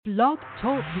Blog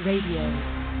Talk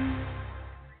Radio.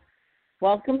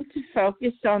 Welcome to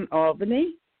Focus on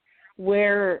Albany.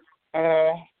 We're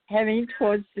heading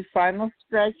towards the final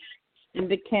stretch in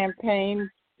the campaign,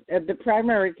 the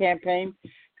primary campaign.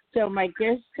 So my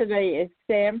guest today is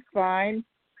Sam Fein,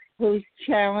 who's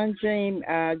challenging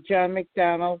John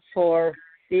McDonnell for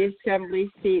the Assembly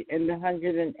seat in the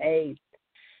 108th.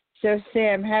 So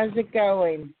Sam, how's it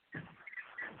going?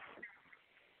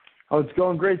 Oh, it's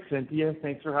going great, Cynthia.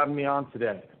 Thanks for having me on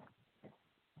today.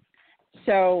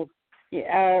 So,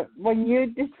 when you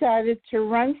decided to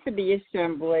run for the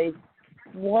Assembly,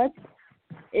 what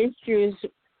issues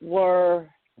were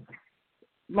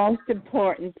most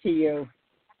important to you?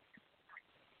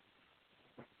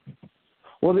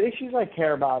 Well, the issues I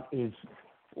care about is,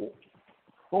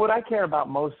 what I care about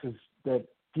most is that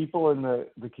people in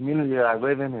the community that I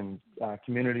live in and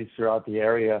communities throughout the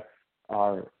area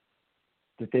are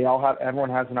that everyone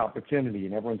has an opportunity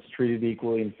and everyone's treated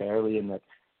equally and fairly, and that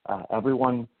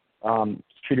everyone is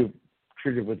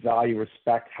treated with value,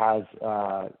 respect, has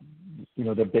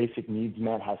their basic needs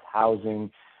met, has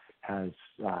housing, has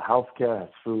healthcare, has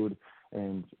food,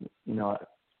 and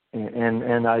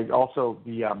and I also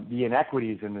the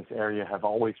inequities in this area have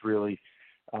always really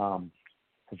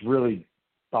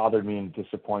bothered me and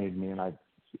disappointed me, and I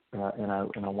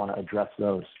want to address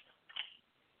those.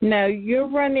 Now, you're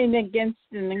running against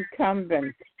an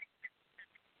incumbent.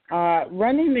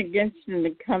 Running against an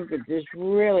incumbent is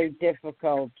really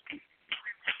difficult.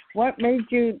 What made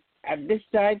you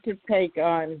decide to take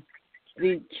on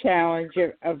the challenge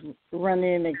of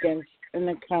running against an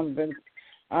incumbent?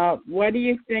 What do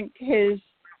you think his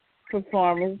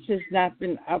performance has not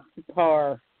been up to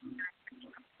par?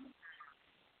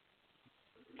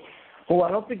 Well, I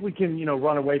don't think we can,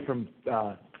 run away from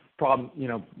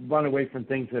run away from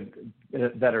things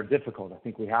that are difficult. I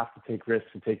think we have to take risks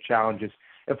and take challenges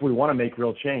if we want to make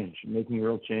real change. Making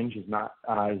real change is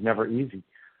never easy.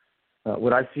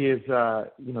 What I see is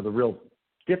the real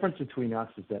difference between us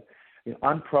is that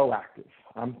I'm proactive.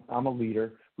 I'm a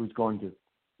leader who's going to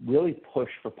really push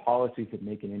for policies that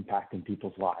make an impact in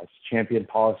people's lives. Champion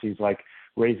policies like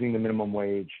raising the minimum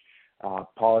wage,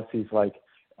 policies like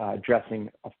addressing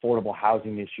affordable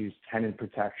housing issues, tenant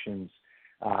protections,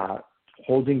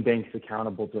 holding banks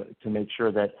accountable to make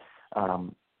sure that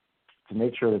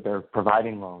they're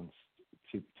providing loans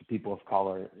to people of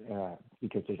color,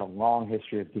 because there's a long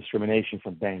history of discrimination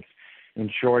from banks,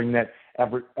 ensuring that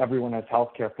everyone has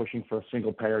health care, pushing for a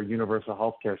single-payer universal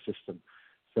health care system.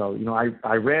 So,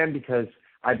 I ran because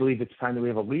I believe it's time that we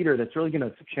have a leader that's really going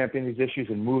to champion these issues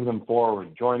and move them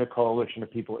forward, join a coalition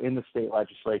of people in the state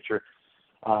legislature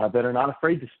that are not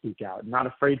afraid to speak out, not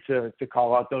afraid to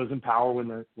call out those in power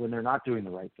when they're not doing the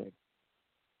right thing.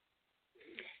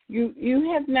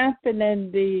 You have not been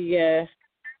in the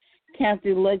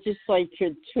county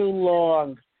legislature too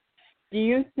long. Do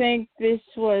you think this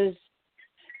was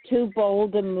too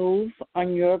bold a move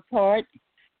on your part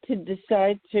to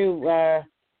decide to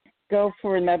go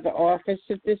for another office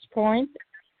at this point?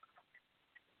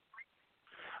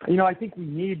 I think we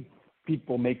need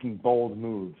people making bold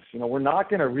moves. We're not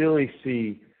going to really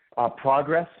see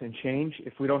progress and change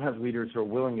if we don't have leaders who are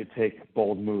willing to take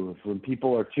bold moves. When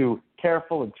people are too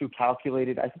careful and too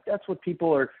calculated, I think that's what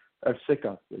people are sick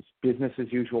of, is business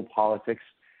as usual politics,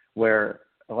 where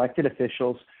elected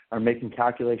officials are making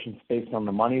calculations based on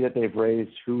the money that they've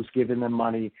raised, who's given them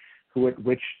money,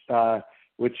 which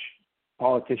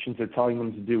politicians are telling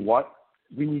them to do what.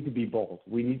 We need to be bold.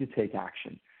 We need to take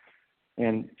action.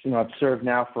 And, I've served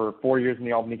now for 4 years in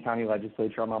the Albany County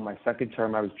Legislature. I'm on my second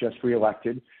term. I was just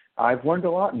reelected. I've learned a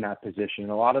lot in that position.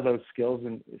 A lot of those skills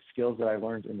that I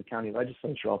learned in the county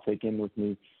legislature I'll take in with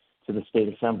me to the state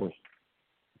assembly.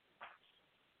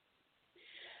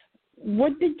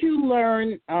 What did you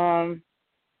learn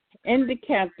in the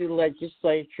county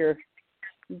legislature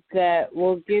that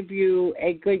will give you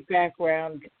a good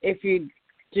background if you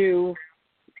do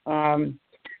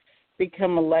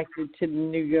become elected to the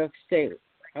New York State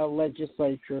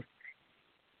legislature?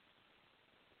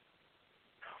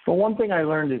 Well, one thing I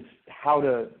learned is how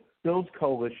to build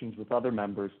coalitions with other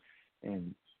members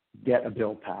and get a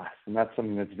bill passed, and that's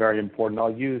something that's very important.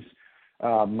 I'll use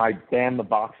my Ban the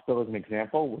Box bill as an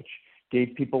example, which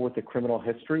gave people with a criminal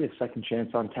history a second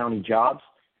chance on county jobs,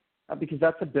 because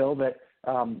that's a bill that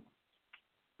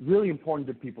really important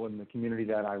to people in the community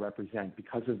that I represent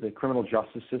because of the criminal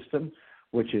justice system,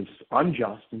 which is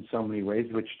unjust in so many ways,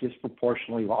 which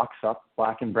disproportionately locks up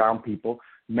Black and brown people.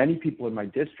 Many people in my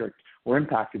district were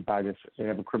impacted by this. They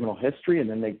have a criminal history, and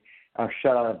then they are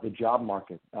shut out of the job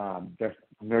market. They're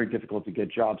very difficult to get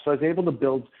jobs. So I was able to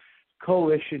build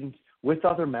coalitions with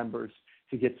other members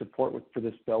to get support for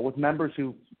this bill with members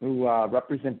who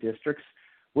represent districts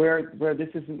where this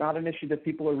is not an issue that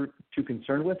people are too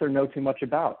concerned with or know too much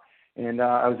about. And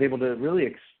I was able to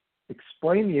really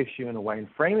explain the issue in a way and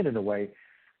frame it in a way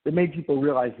that made people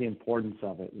realize the importance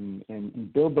of it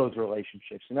and build those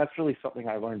relationships. And that's really something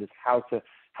I learned, is how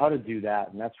to do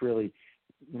that. And that's really,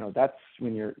 that's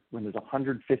when there's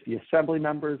 150 assembly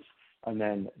members, and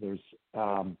then there's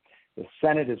the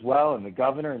Senate as well, and the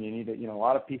governor, and you need a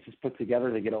lot of pieces put together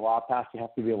to get a law passed. You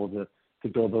have to be able to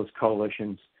build those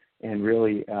coalitions and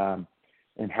really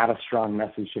and have a strong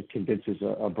message that convinces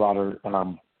a broader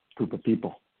group of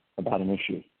people about an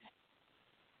issue.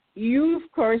 You, of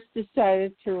course,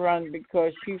 decided to run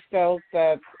because you felt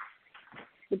that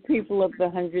the people of the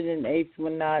 108th were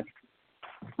not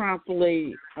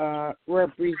properly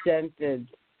represented.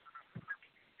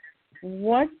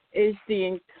 What is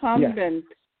the incumbent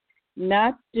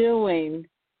not doing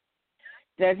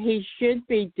that he should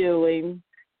be doing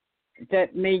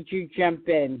that made you jump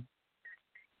in?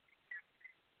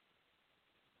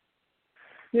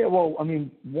 Yeah, well, I mean,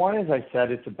 one, as I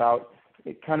said, it's about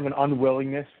kind of an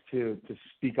unwillingness to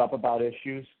speak up about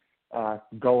issues,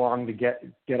 go along to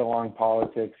get along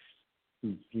politics.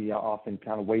 He often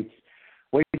kind of waits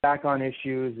back on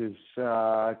issues, is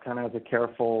kind of has a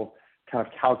careful, kind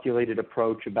of calculated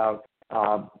approach about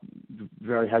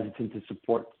very hesitant to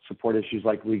support issues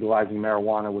like legalizing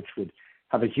marijuana, which would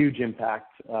have a huge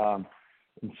impact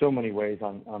in so many ways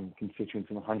on constituents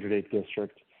in the 108th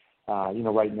district.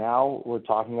 Right now we're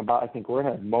talking about, I think we're in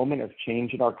a moment of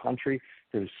change in our country.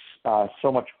 There's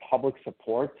so much public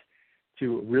support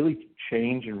to really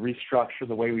change and restructure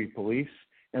the way we police,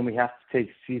 and we have to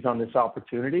seize on this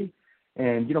opportunity.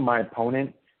 And, my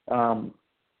opponent,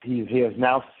 he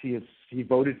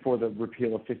voted for the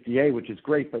repeal of 50A, which is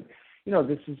great, but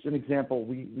this is an example.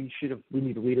 We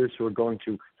need leaders who are going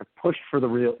to push for the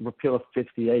repeal of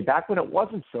 50A back when it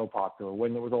wasn't so popular,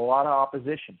 when there was a lot of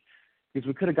opposition, because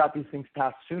we could have got these things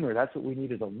passed sooner. That's what we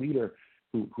need, is a leader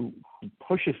who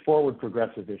pushes forward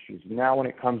progressive issues. Now, when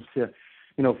it comes to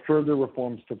further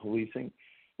reforms to policing,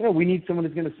 we need someone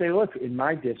who's going to say, look, in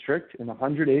my district, in the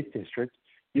 108th district,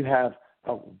 you have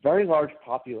a very large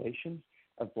population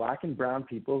of Black and brown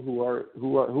people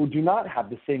who do not have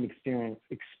the same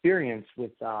experience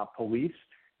with police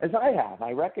as I have.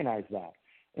 I recognize that,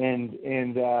 and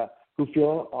who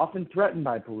feel often threatened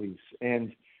by police.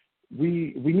 And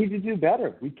we need to do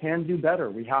better. We can do better.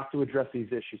 We have to address these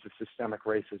issues of systemic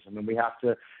racism, and we have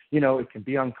to. It can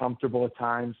be uncomfortable at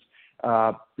times.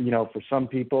 For some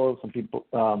people,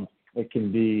 it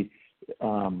can be.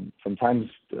 Sometimes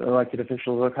elected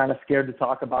officials are kind of scared to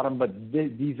talk about them, but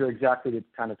these are exactly the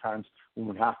kind of times when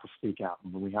we have to speak out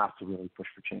and when we have to really push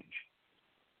for change.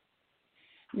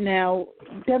 Now,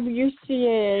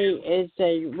 WCAA is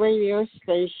a radio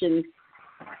station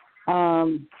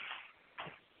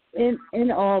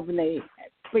in Albany,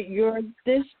 but your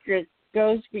district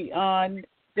goes beyond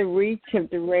the reach of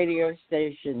the radio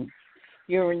station.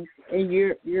 You're in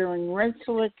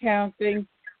Rensselaer County,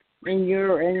 and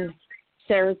you're in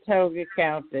Saratoga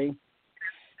County.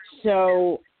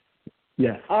 So,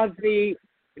 yes, are the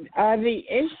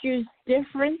issues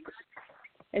different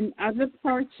in other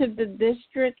parts of the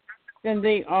district than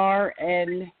they are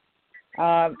in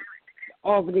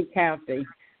Albany County?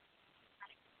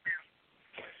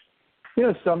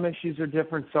 Some issues are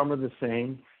different, some are the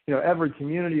same. Every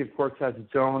community, of course, has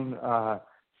its own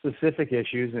specific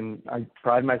issues, and I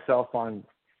pride myself on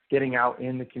getting out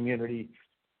in the community,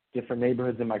 different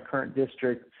neighborhoods in my current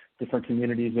district, different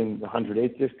communities in the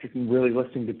 108th district, and really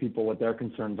listening to people, what their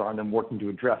concerns are, and then working to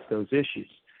address those issues.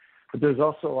 But there's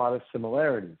also a lot of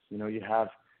similarities. You have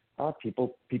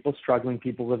people struggling,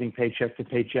 people living paycheck to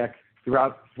paycheck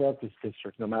throughout this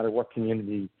district, no matter what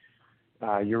community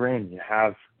you're in. You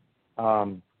have, a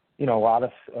lot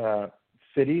of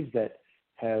cities that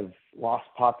have lost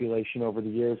population over the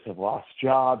years, have lost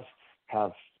jobs,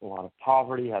 have a lot of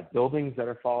poverty, have buildings that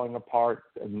are falling apart,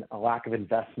 and a lack of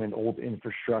investment, old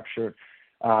infrastructure,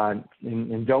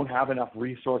 and don't have enough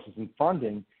resources and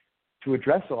funding to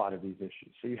address a lot of these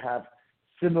issues. So you have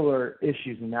similar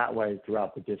issues in that way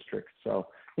throughout the district. So,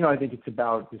 I think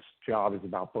this job is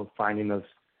about both finding those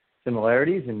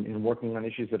similarities and working on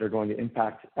issues that are going to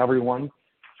impact everyone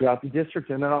throughout the district,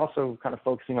 and then also kind of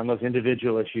focusing on those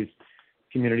individual issues,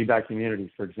 community by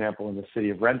community. For example, in the city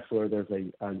of Rensselaer, there's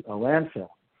a landfill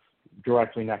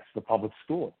directly next to the public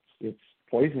school. It's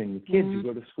poisoning the kids who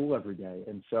go to school every day.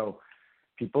 And so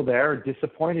people there are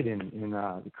disappointed in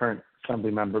the current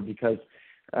assembly member because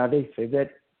they say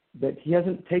that he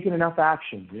hasn't taken enough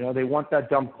action. They want that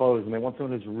dump closed, and they want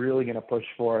someone who's really going to push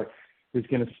for it, who's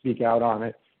going to speak out on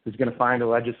it. who's going to find a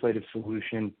legislative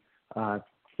solution to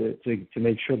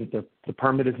make sure that the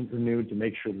permit isn't renewed, to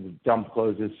make sure that the dump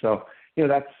closes. So,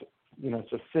 that's, a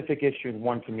specific issue in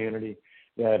one community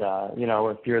that,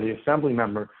 if you're the assembly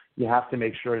member, you have to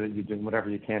make sure that you're doing whatever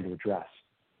you can to address.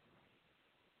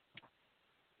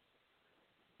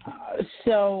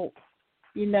 So,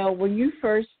 when you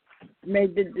first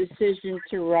made the decision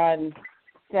to run,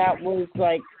 that was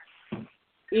like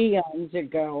eons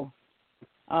ago.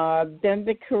 Then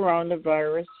the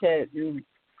coronavirus hit, and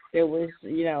there was,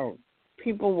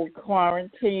 people were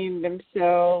quarantining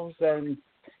themselves, and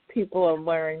people are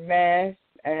wearing masks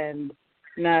and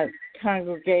not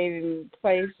congregating in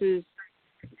places.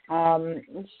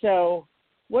 So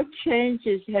what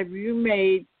changes have you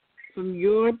made from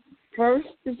your first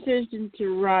decision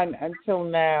to run until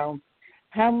now?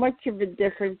 How much of a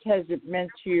difference has it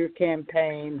meant to your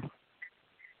campaign?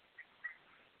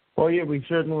 Well, yeah, we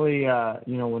certainly,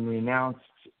 when we announced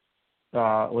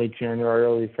late January,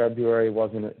 early February,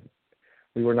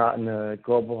 we were not in a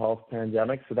global health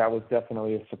pandemic, so that was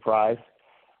definitely a surprise.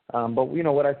 But,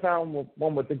 what I found,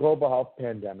 with the global health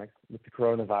pandemic, with the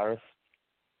coronavirus,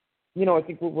 I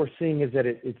think what we're seeing is that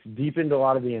it's deepened a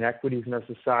lot of the inequities in our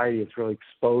society. It's really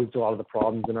exposed a lot of the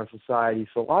problems in our society.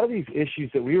 So a lot of these issues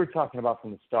that we were talking about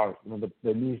from the start,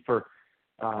 the need for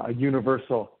a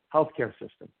universal healthcare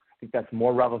system, I think that's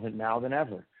more relevant now than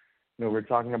ever. We're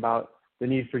talking about the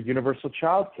need for universal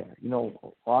child care.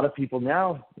 A lot of people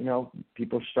now,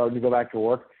 people are starting to go back to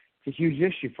work. It's a huge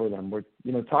issue for them. We're,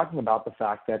 talking about the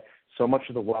fact that so much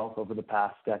of the wealth over the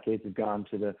past decades has gone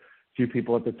to the few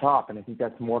people at the top. And I think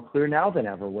that's more clear now than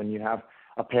ever when you have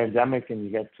a pandemic and you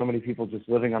get so many people just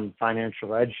living on the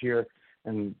financial edge here,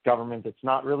 and government that's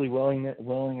not really willing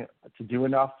to do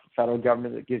enough. Federal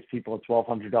government that gives people a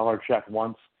 $1,200 check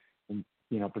once and,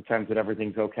 pretends that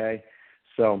everything's okay.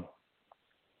 So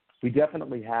we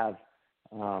definitely have,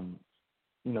 so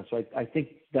I think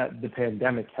that the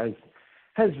pandemic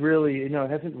has really,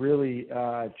 hasn't really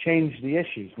changed the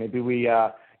issues. Maybe we,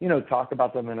 talk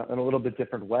about them in a little bit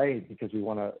different way because we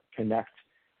want to connect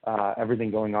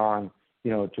everything going on,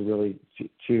 to really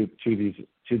to these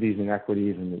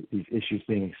inequities and these issues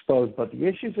being exposed. But the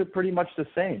issues are pretty much the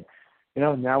same.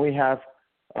 Now we have,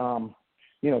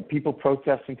 people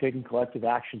protesting, taking collective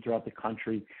action throughout the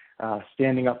country,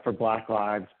 standing up for Black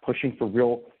lives, pushing for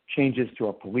real changes to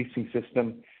our policing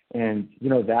system. And,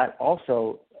 that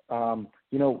also, I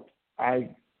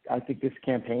think this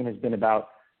campaign has been about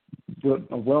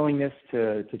a willingness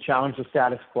to challenge the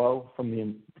status quo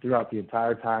throughout the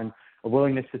entire time, a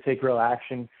willingness to take real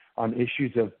action on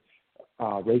issues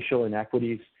of racial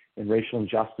inequities and racial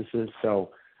injustices. So,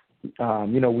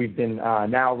 we've been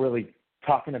now really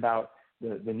talking about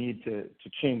the need to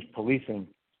change policing,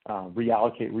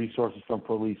 reallocate resources from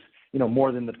police,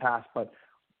 more than the past. But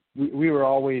we were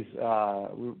always, we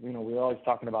were always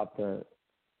talking about the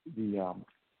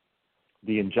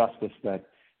injustice that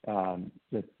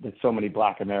so many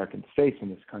Black Americans face in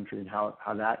this country, and how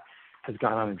that has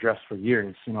gone unaddressed for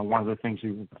years. One of the things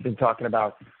we've been talking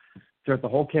about throughout the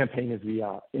whole campaign is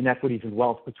the inequities in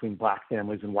wealth between Black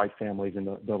families and white families, and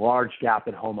the large gap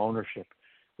in home ownership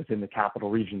within the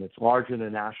capital region that's larger than the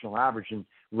national average, and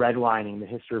redlining, the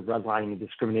history of redlining and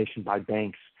discrimination by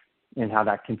banks, and how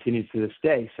that continues to this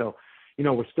day. So,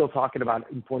 we're still talking about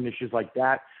important issues like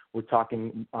that. We're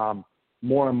talking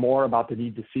more and more about the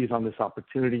need to seize on this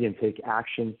opportunity and take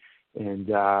action and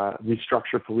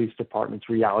restructure police departments,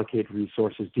 reallocate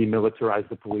resources, demilitarize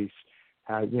the police.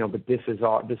 But this is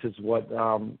what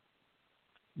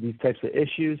these types of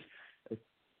issues,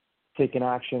 taking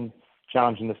action,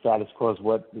 challenging the status quo, is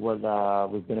what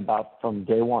we've been about from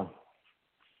day one.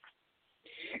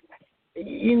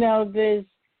 There's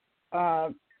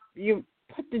you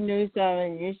put the news on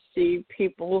and you see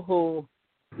people who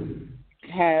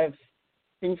have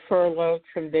been furloughed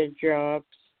from their jobs.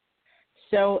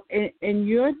 So in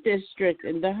your district,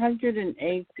 in the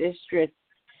 108th district,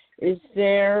 is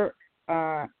there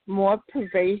more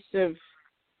pervasive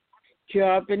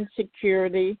job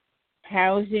insecurity,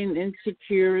 housing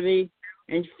insecurity,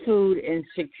 and food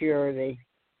insecurity?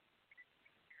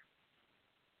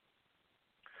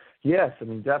 Yes,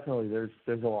 definitely.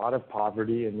 There's a lot of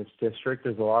poverty in this district.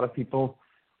 There's a lot of people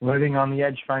living on the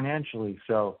edge financially.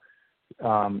 So,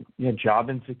 job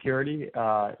insecurity.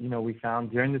 We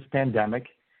found during this pandemic,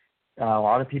 a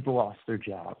lot of people lost their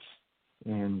jobs,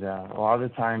 and a lot of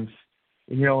the times,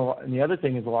 and the other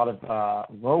thing is a lot of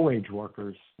low-wage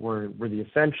workers were the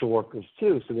essential workers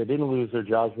too. So they didn't lose their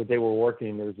jobs, but they were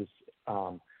working. There was this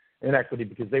inequity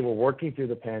because they were working through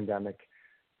the pandemic,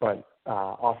 but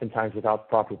oftentimes without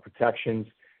proper protections.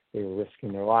 They were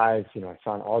risking their lives. I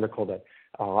saw an article that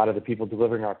a lot of the people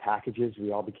delivering our packages,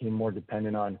 we all became more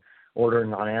dependent on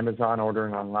ordering on Amazon,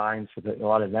 ordering online, so that a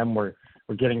lot of them were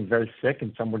getting very sick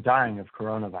and some were dying of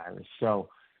coronavirus. So,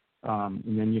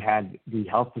 and then you had the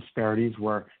health disparities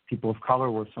where people of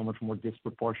color were so much more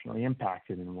disproportionately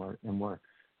impacted and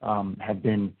have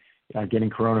been getting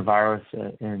coronavirus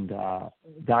and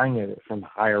dying from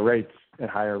higher rates.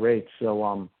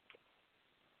 So,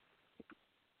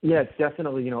 yeah, it's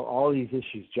definitely, all these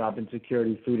issues, job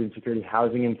insecurity, food insecurity,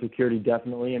 housing insecurity,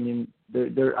 definitely. I mean,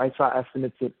 I saw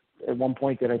estimates at one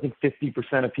point that I think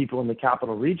 50% of people in the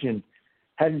capital region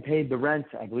hadn't paid the rent.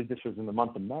 I believe this was in the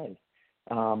month of May.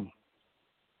 So,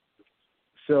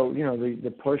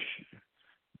 the push,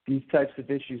 these types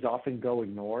of issues often go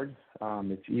ignored.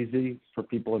 It's easy for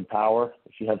people in power.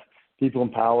 If you have people in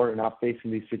power not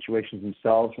facing these situations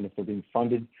themselves, and if they're being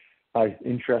funded by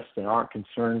interests that aren't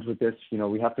concerned with this,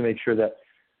 we have to make sure that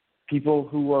people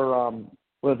who are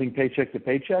living paycheck to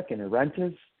paycheck and are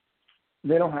renters,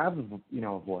 they don't have a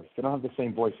voice. They don't have the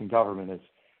same voice in government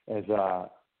as the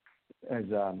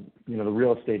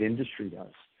real estate industry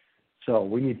does. So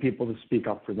we need people to speak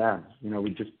up for them.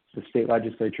 The state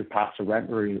legislature passed a rent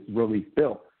relief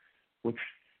bill, which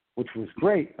was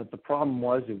great, but the problem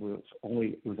was it was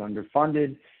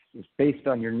underfunded. It was based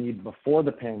on your need before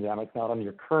the pandemic, not on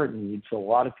your current need. So a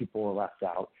lot of people were left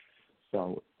out.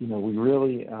 So we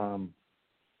really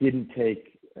didn't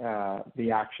take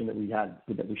the action that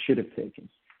we should have taken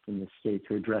in the state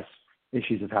to address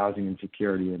issues of housing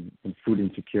insecurity and food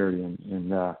insecurity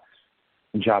and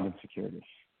job insecurity.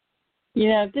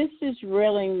 This is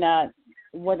really not,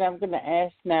 what I'm going to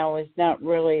ask now is not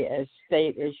really a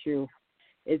state issue.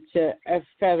 It's a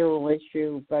federal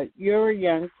issue, but you're a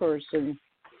young person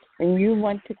and you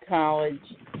went to college,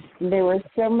 and there were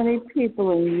so many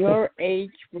people in your age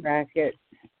bracket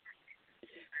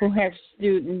who have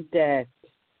student debt.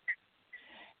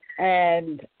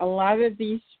 And a lot of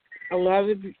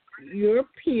your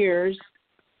peers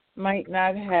might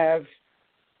not have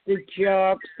the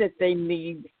jobs that they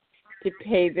need to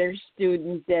pay their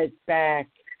student debt back.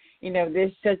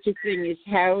 There's such a thing as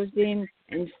housing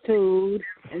and food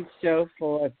and so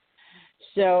forth.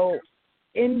 So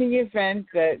in the event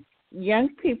that young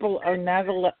people are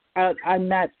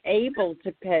not able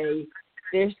to pay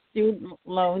their student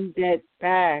loan debt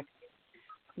back,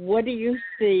 what do you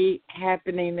see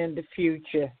happening in the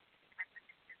future?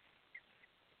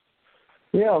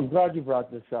 Yeah, I'm glad you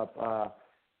brought this up.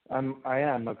 I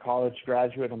am a college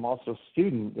graduate. I'm also a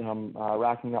student. I'm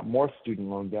racking up more student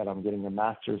loan debt. I'm getting a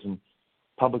master's in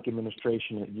public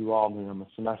administration at UAlbany, and I'm a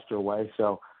semester away.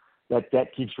 So that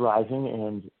debt keeps rising,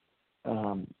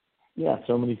 and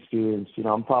so many students.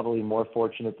 I'm probably more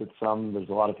fortunate than some. There's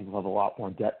a lot of people who have a lot more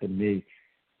debt than me,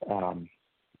 and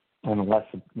less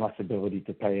ability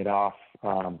to pay it off.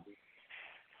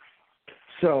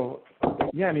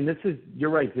 You're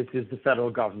right. This is the federal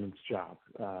government's job.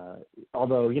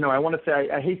 Although, I want to say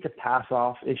I hate to pass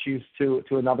off issues to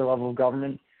another level of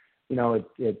government.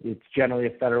 It's generally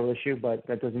a federal issue, but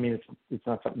that doesn't mean it's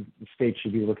not something the state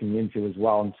should be looking into as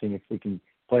well and seeing if we can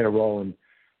play a role in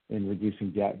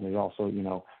reducing debt and also,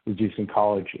 reducing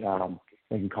college,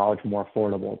 making college more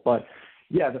affordable. But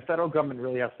yeah, the federal government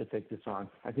really has to take this on.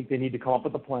 I think they need to come up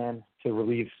with a plan to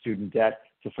relieve student debt,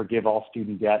 to forgive all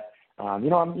student debt. I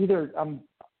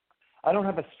don't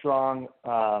have a strong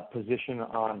position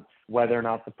on whether or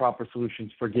not the proper solution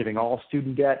is forgiving all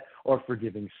student debt or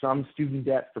forgiving some student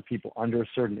debt for people under a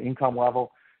certain income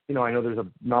level. I know there's a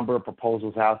number of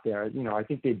proposals out there. I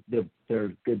think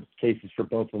they're good cases for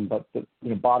both of them. But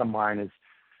the bottom line is,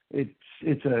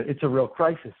 it's a real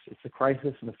crisis. It's a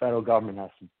crisis, and the federal government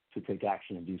has to take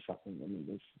action and do something.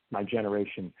 It's my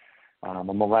generation. I'm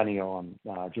a millennial.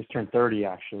 I'm just turned 30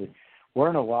 actually. We are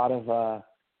in a lot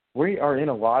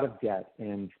of debt,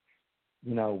 and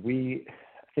I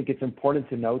think it's important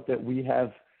to note that we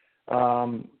have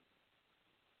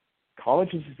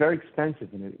college is very expensive,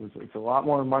 and it's a lot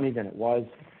more money than it was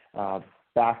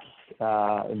back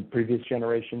in previous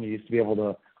generation. You used to be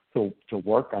able to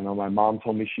work. I know my mom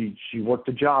told me she worked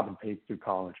a job and paid through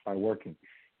college by working.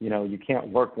 You can't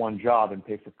work one job and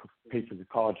pay for the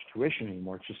college tuition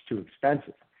anymore. It's just too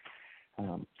expensive.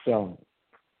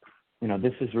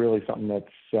 This is really something that's,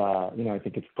 I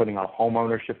think it's putting on home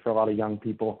ownership for a lot of young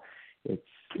people. It's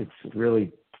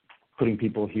really putting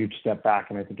people a huge step back,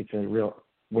 and I think it's a real,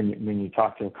 when you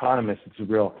talk to economists, it's a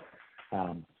real,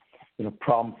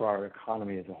 problem for our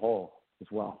economy as a whole as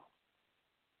well.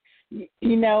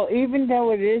 Even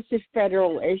though it is a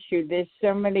federal issue, there's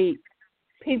so many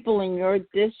people in your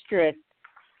district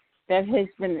that has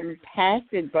been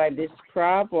impacted by this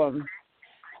problem,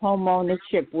 home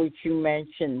ownership, which you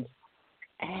mentioned.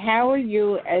 how are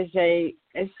you as a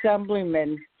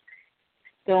assemblyman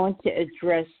going to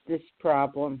address this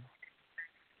problem?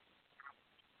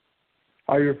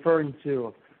 Are you referring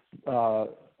to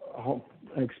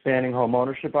expanding home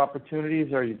ownership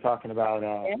opportunities, or are you talking about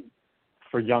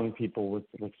for young people with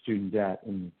student debt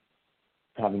and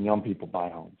having young people buy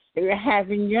homes?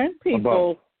 Having young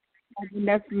people have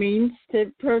enough means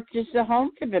to purchase a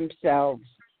home for themselves.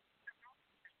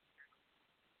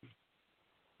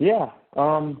 Yeah.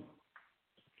 I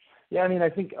mean, I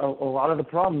think a lot of the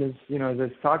problem is, as I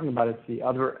was talking about, it's the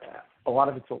other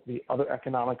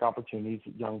economic opportunities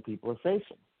that young people are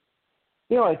facing.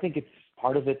 I think it's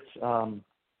part of it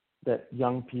that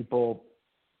young people,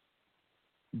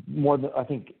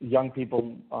 young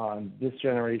people this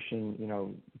generation,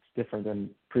 it's different than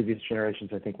previous generations.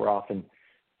 I think we're often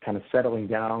kind of settling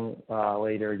down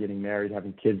later, getting married,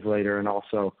 having kids later, and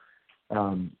also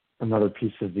another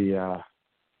piece of it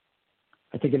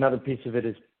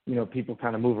is, people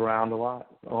kind of move around a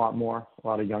lot more. A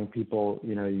lot of young people,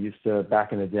 you used to,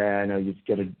 back in the day, I know you'd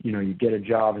get a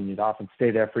job and you'd often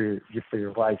stay there for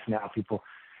your life. Now people,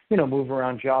 move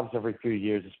around jobs every few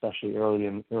years, especially early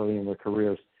in their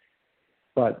careers.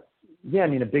 But yeah, I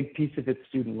mean, a big piece of it's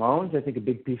student loans. I think a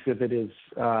big piece of it is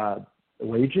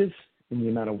wages and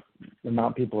the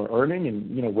amount people are earning,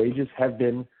 and wages have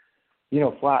been,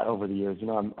 flat over the years.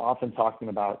 I'm often talking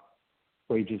about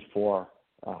wages for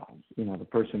the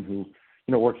person who,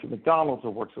 works at McDonald's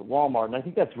or works at Walmart. And I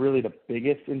think that's really the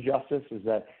biggest injustice, is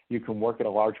that you can work at a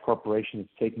large corporation that's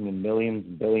taking in millions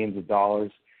and billions of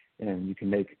dollars, and you can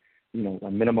make,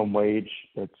 a minimum wage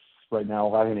that's right now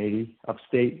 $11.80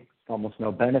 upstate, almost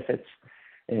no benefits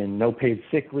and no paid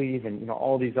sick leave, and,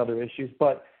 all these other issues.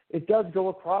 But it does go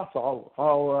across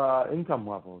all income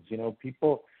levels.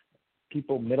 People,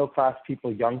 middle-class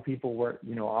people, young people,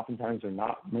 oftentimes are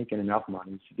not making enough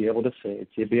money to be able to save,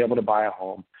 to be able to buy a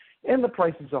home. And the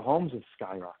prices of homes have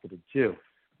skyrocketed, too,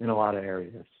 in a lot of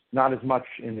areas. Not as much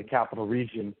in the capital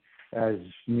region as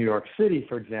New York City,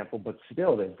 for example, but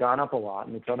still they've gone up a lot,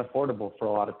 and it's unaffordable for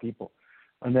a lot of people.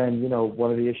 And then,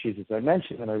 one of the issues, as I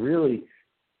mentioned, and I really,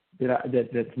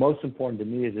 that's most important to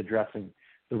me, is addressing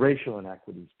the racial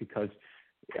inequities, because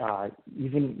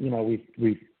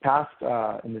we've passed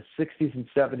in the 60s and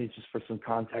 70s, just for some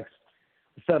context,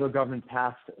 the federal government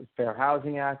passed the Fair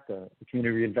Housing Act, the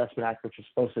Community Reinvestment Act, which is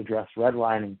supposed to address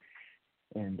redlining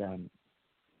and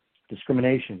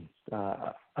discrimination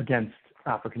against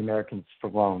African Americans for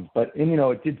loans. But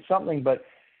it did something, but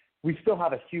we still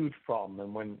have a huge problem.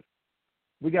 And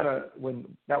when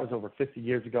that was over 50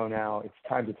 years ago now, it's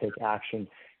time to take action.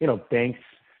 Banks.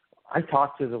 I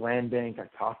talk to the land bank. I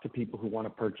talk to people who want to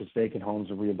purchase vacant homes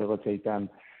and rehabilitate them.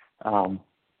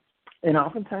 And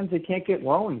oftentimes they can't get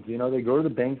loans. They go to the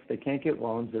banks. They can't get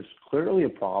loans. There's clearly a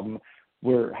problem.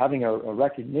 We're having a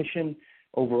recognition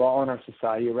overall in our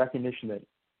society, a recognition that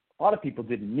a lot of people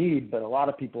didn't need, but a lot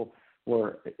of people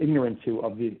were ignorant to,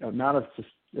 of the amount of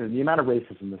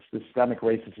racism, the systemic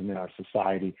racism in our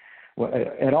society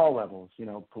at all levels,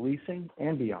 policing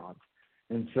and beyond.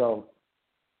 And so,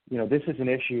 this is an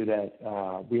issue that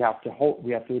we have to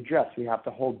address. We have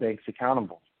to hold banks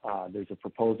accountable. There's a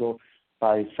proposal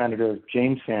by Senator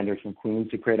James Sanders from Queens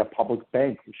to create a public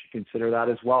bank. We should consider that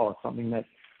as well. It's something that,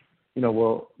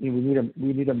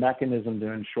 we need a mechanism to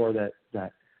ensure that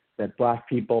Black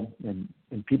people and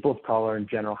people of color in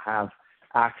general have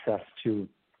access to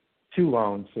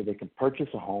loans so they can purchase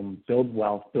a home, build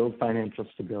wealth, build financial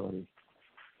stability.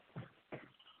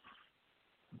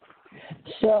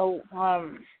 So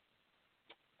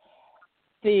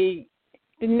the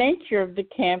nature of the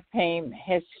campaign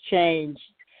has changed,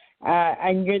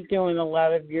 and you're doing a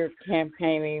lot of your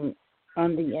campaigning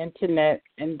on the internet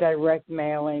and direct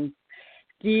mailing.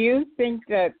 Do you think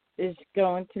that is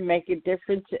going to make a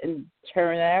difference in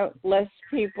turnout? Less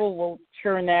people will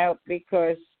turn out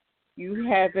because you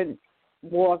haven't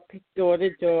walked door to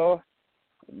door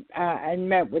and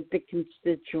met with the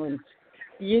constituents.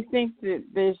 Do you think that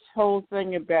this whole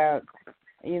thing about,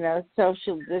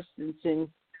 social distancing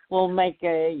will make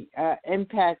a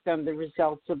impact on the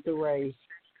results of the race?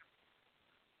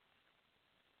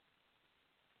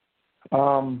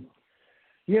 I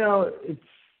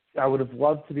would have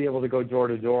loved to be able to go door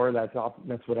to door. That's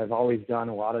what I've always done,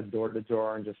 a lot of door to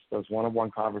door and just those one-on-one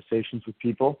conversations with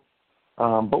people.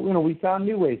 But we found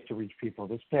new ways to reach people.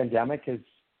 This pandemic has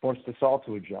forced us all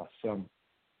to adjust. So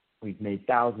we've made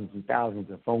thousands and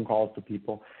thousands of phone calls to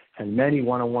people, and many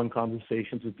one-on-one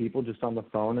conversations with people just on the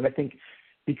phone. And I think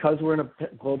because we're in a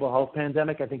global health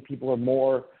pandemic, I think people are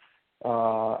more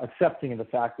accepting of the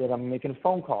fact that I'm making a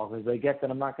phone call, because they get that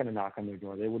I'm not going to knock on their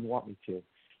door. They wouldn't want me to.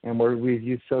 and we've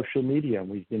used social media.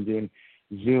 We've been doing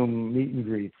Zoom meet and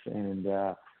greets and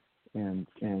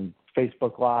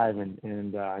Facebook Live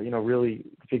and really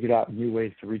figured out new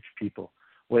ways to reach people,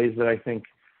 ways that I think,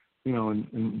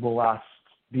 will last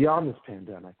beyond this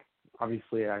pandemic.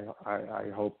 Obviously, I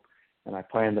hope and I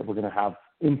plan that we're going to have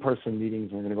in-person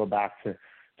meetings and we're going to go back to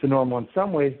normal in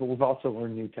some ways, but we've also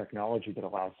learned new technology that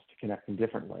allows us to connect in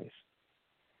different ways.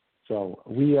 So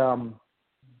we,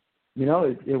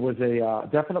 it was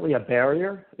definitely a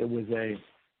barrier. It was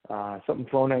something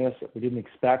thrown at us that we didn't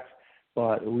expect,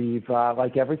 but we've,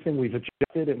 like everything, we've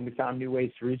adjusted and we found new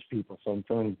ways to reach people. So I'm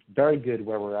feeling very good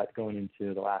where we're at going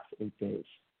into the last 8 days.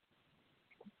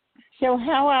 So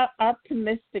how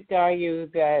optimistic are you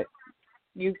that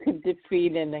you could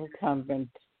defeat an incumbent?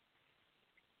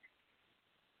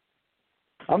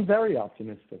 I'm very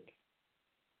optimistic.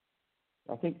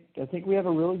 I think we have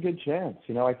a really good chance.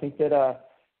 I think that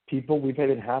we've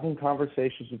been having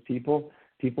conversations with people.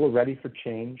 People are ready for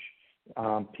change.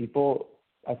 I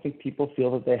think people feel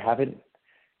that they haven't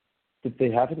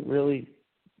really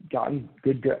gotten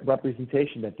good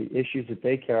representation, that the issues that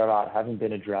they care about haven't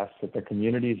been addressed, that their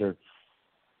communities are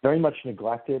very much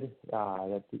neglected,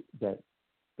 that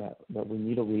we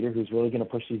need a leader who's really going to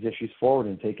push these issues forward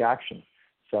and take action.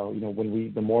 So,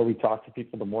 the more we talk to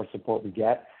people, the more support we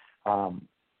get.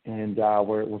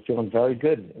 We're feeling very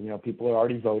good. People are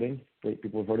already voting.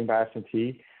 People are voting by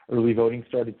absentee. Early voting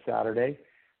started Saturday.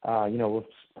 We'll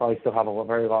probably still have a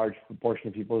very large proportion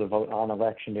of people to vote on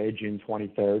Election Day, June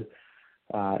 23rd.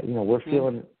 We're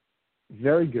feeling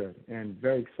very good and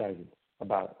very excited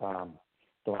about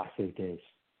the last 8 days.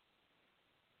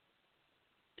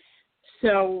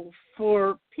 So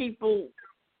for people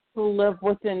who live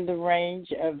within the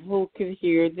range of who could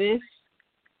hear this,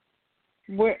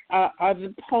 where are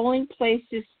the polling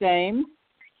places same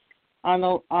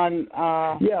on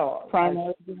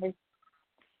primary day?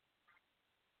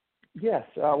 Yes.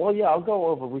 I'll go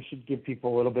over. We should give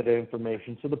people a little bit of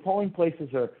information. So the polling places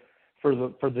are for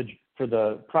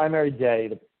the primary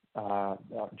day,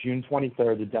 June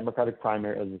 23rd, the Democratic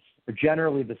primary, are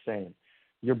generally the same.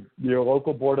 Your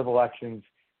local board of elections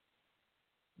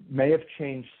may have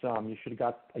changed some. You should have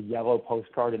got a yellow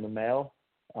postcard in the mail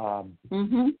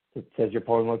that says your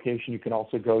polling location. You can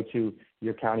also go to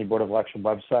your county board of election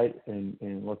website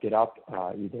and look it up,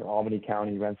 either Albany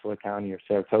County, Rensselaer County, or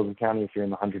Saratoga County if you're in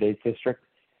the 108th district.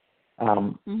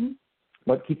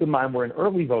 But keep in mind we're in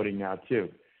early voting now too.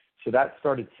 So that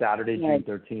started Saturday, June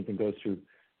 13th, and goes through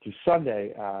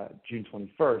Sunday, June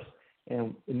 21st.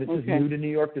 And this is new to New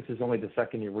York. This is only the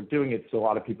second year we're doing it, so a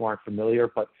lot of people aren't familiar.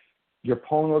 But your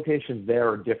polling locations there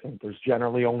are different. There's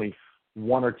generally only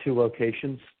 1 or 2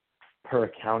 locations per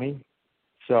county.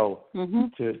 So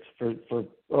for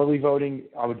early voting,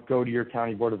 I would go to your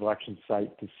county board of elections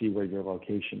site to see where your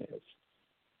location is.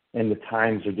 And the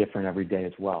times are different every day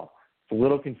as well. It's a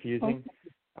little confusing.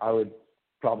 I would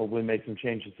probably make some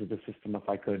changes to the system if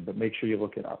I could, but make sure you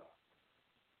look it up.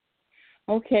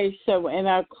 Okay, so in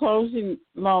our closing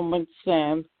moments,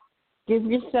 Sam, give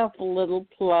yourself a little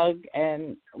plug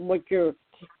and what your,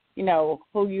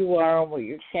 who you are and what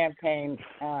your campaign,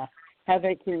 how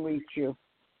they can reach you.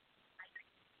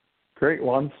 Great.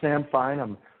 Well, I'm Sam Fein.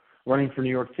 I'm running for New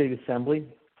York State Assembly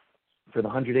for the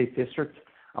 108th District.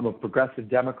 I'm a progressive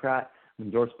Democrat. I'm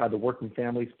endorsed by the Working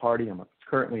Families Party. I'm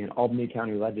currently an Albany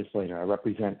County legislator. I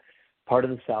represent part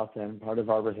of the South End, part of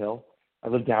Arbor Hill. I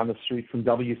live down the street from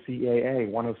WCAA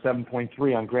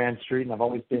 107.3 on Grand Street, and I've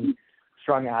always been a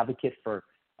strong advocate for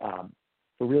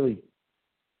really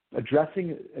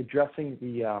addressing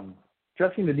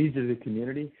the needs of the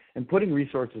community and putting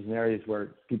resources in areas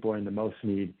where people are in the most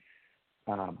need.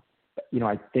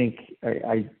 I think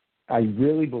I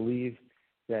really believe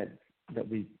that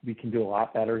we can do a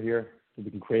lot better here. That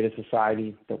we can create a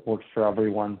society that works for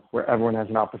everyone, where everyone has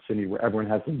an opportunity, where everyone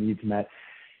has their needs met.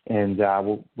 And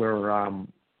we're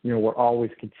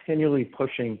always continually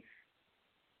pushing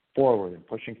forward and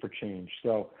pushing for change.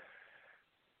 So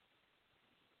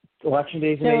Election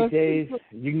Day is in 8 days.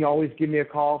 You can always give me a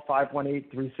call,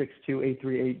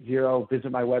 518-362-8380.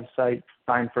 Visit my website,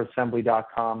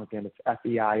 feinforassembly.com. Again, it's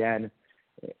FEIN.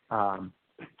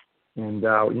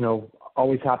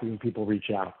 Always happy when people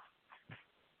reach out.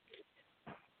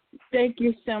 Thank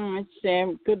you so much,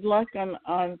 Sam. Good luck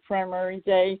on primary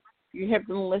day. You have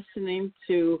been listening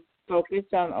to Focus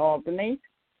on Albany.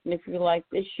 And if you like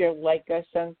this show, like us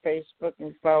on Facebook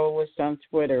and follow us on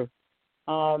Twitter.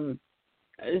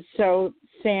 So,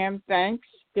 Sam, thanks.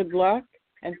 Good luck.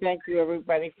 And thank you,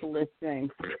 everybody, for listening.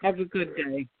 Have a good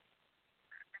day.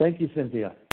 Thank you, Cynthia.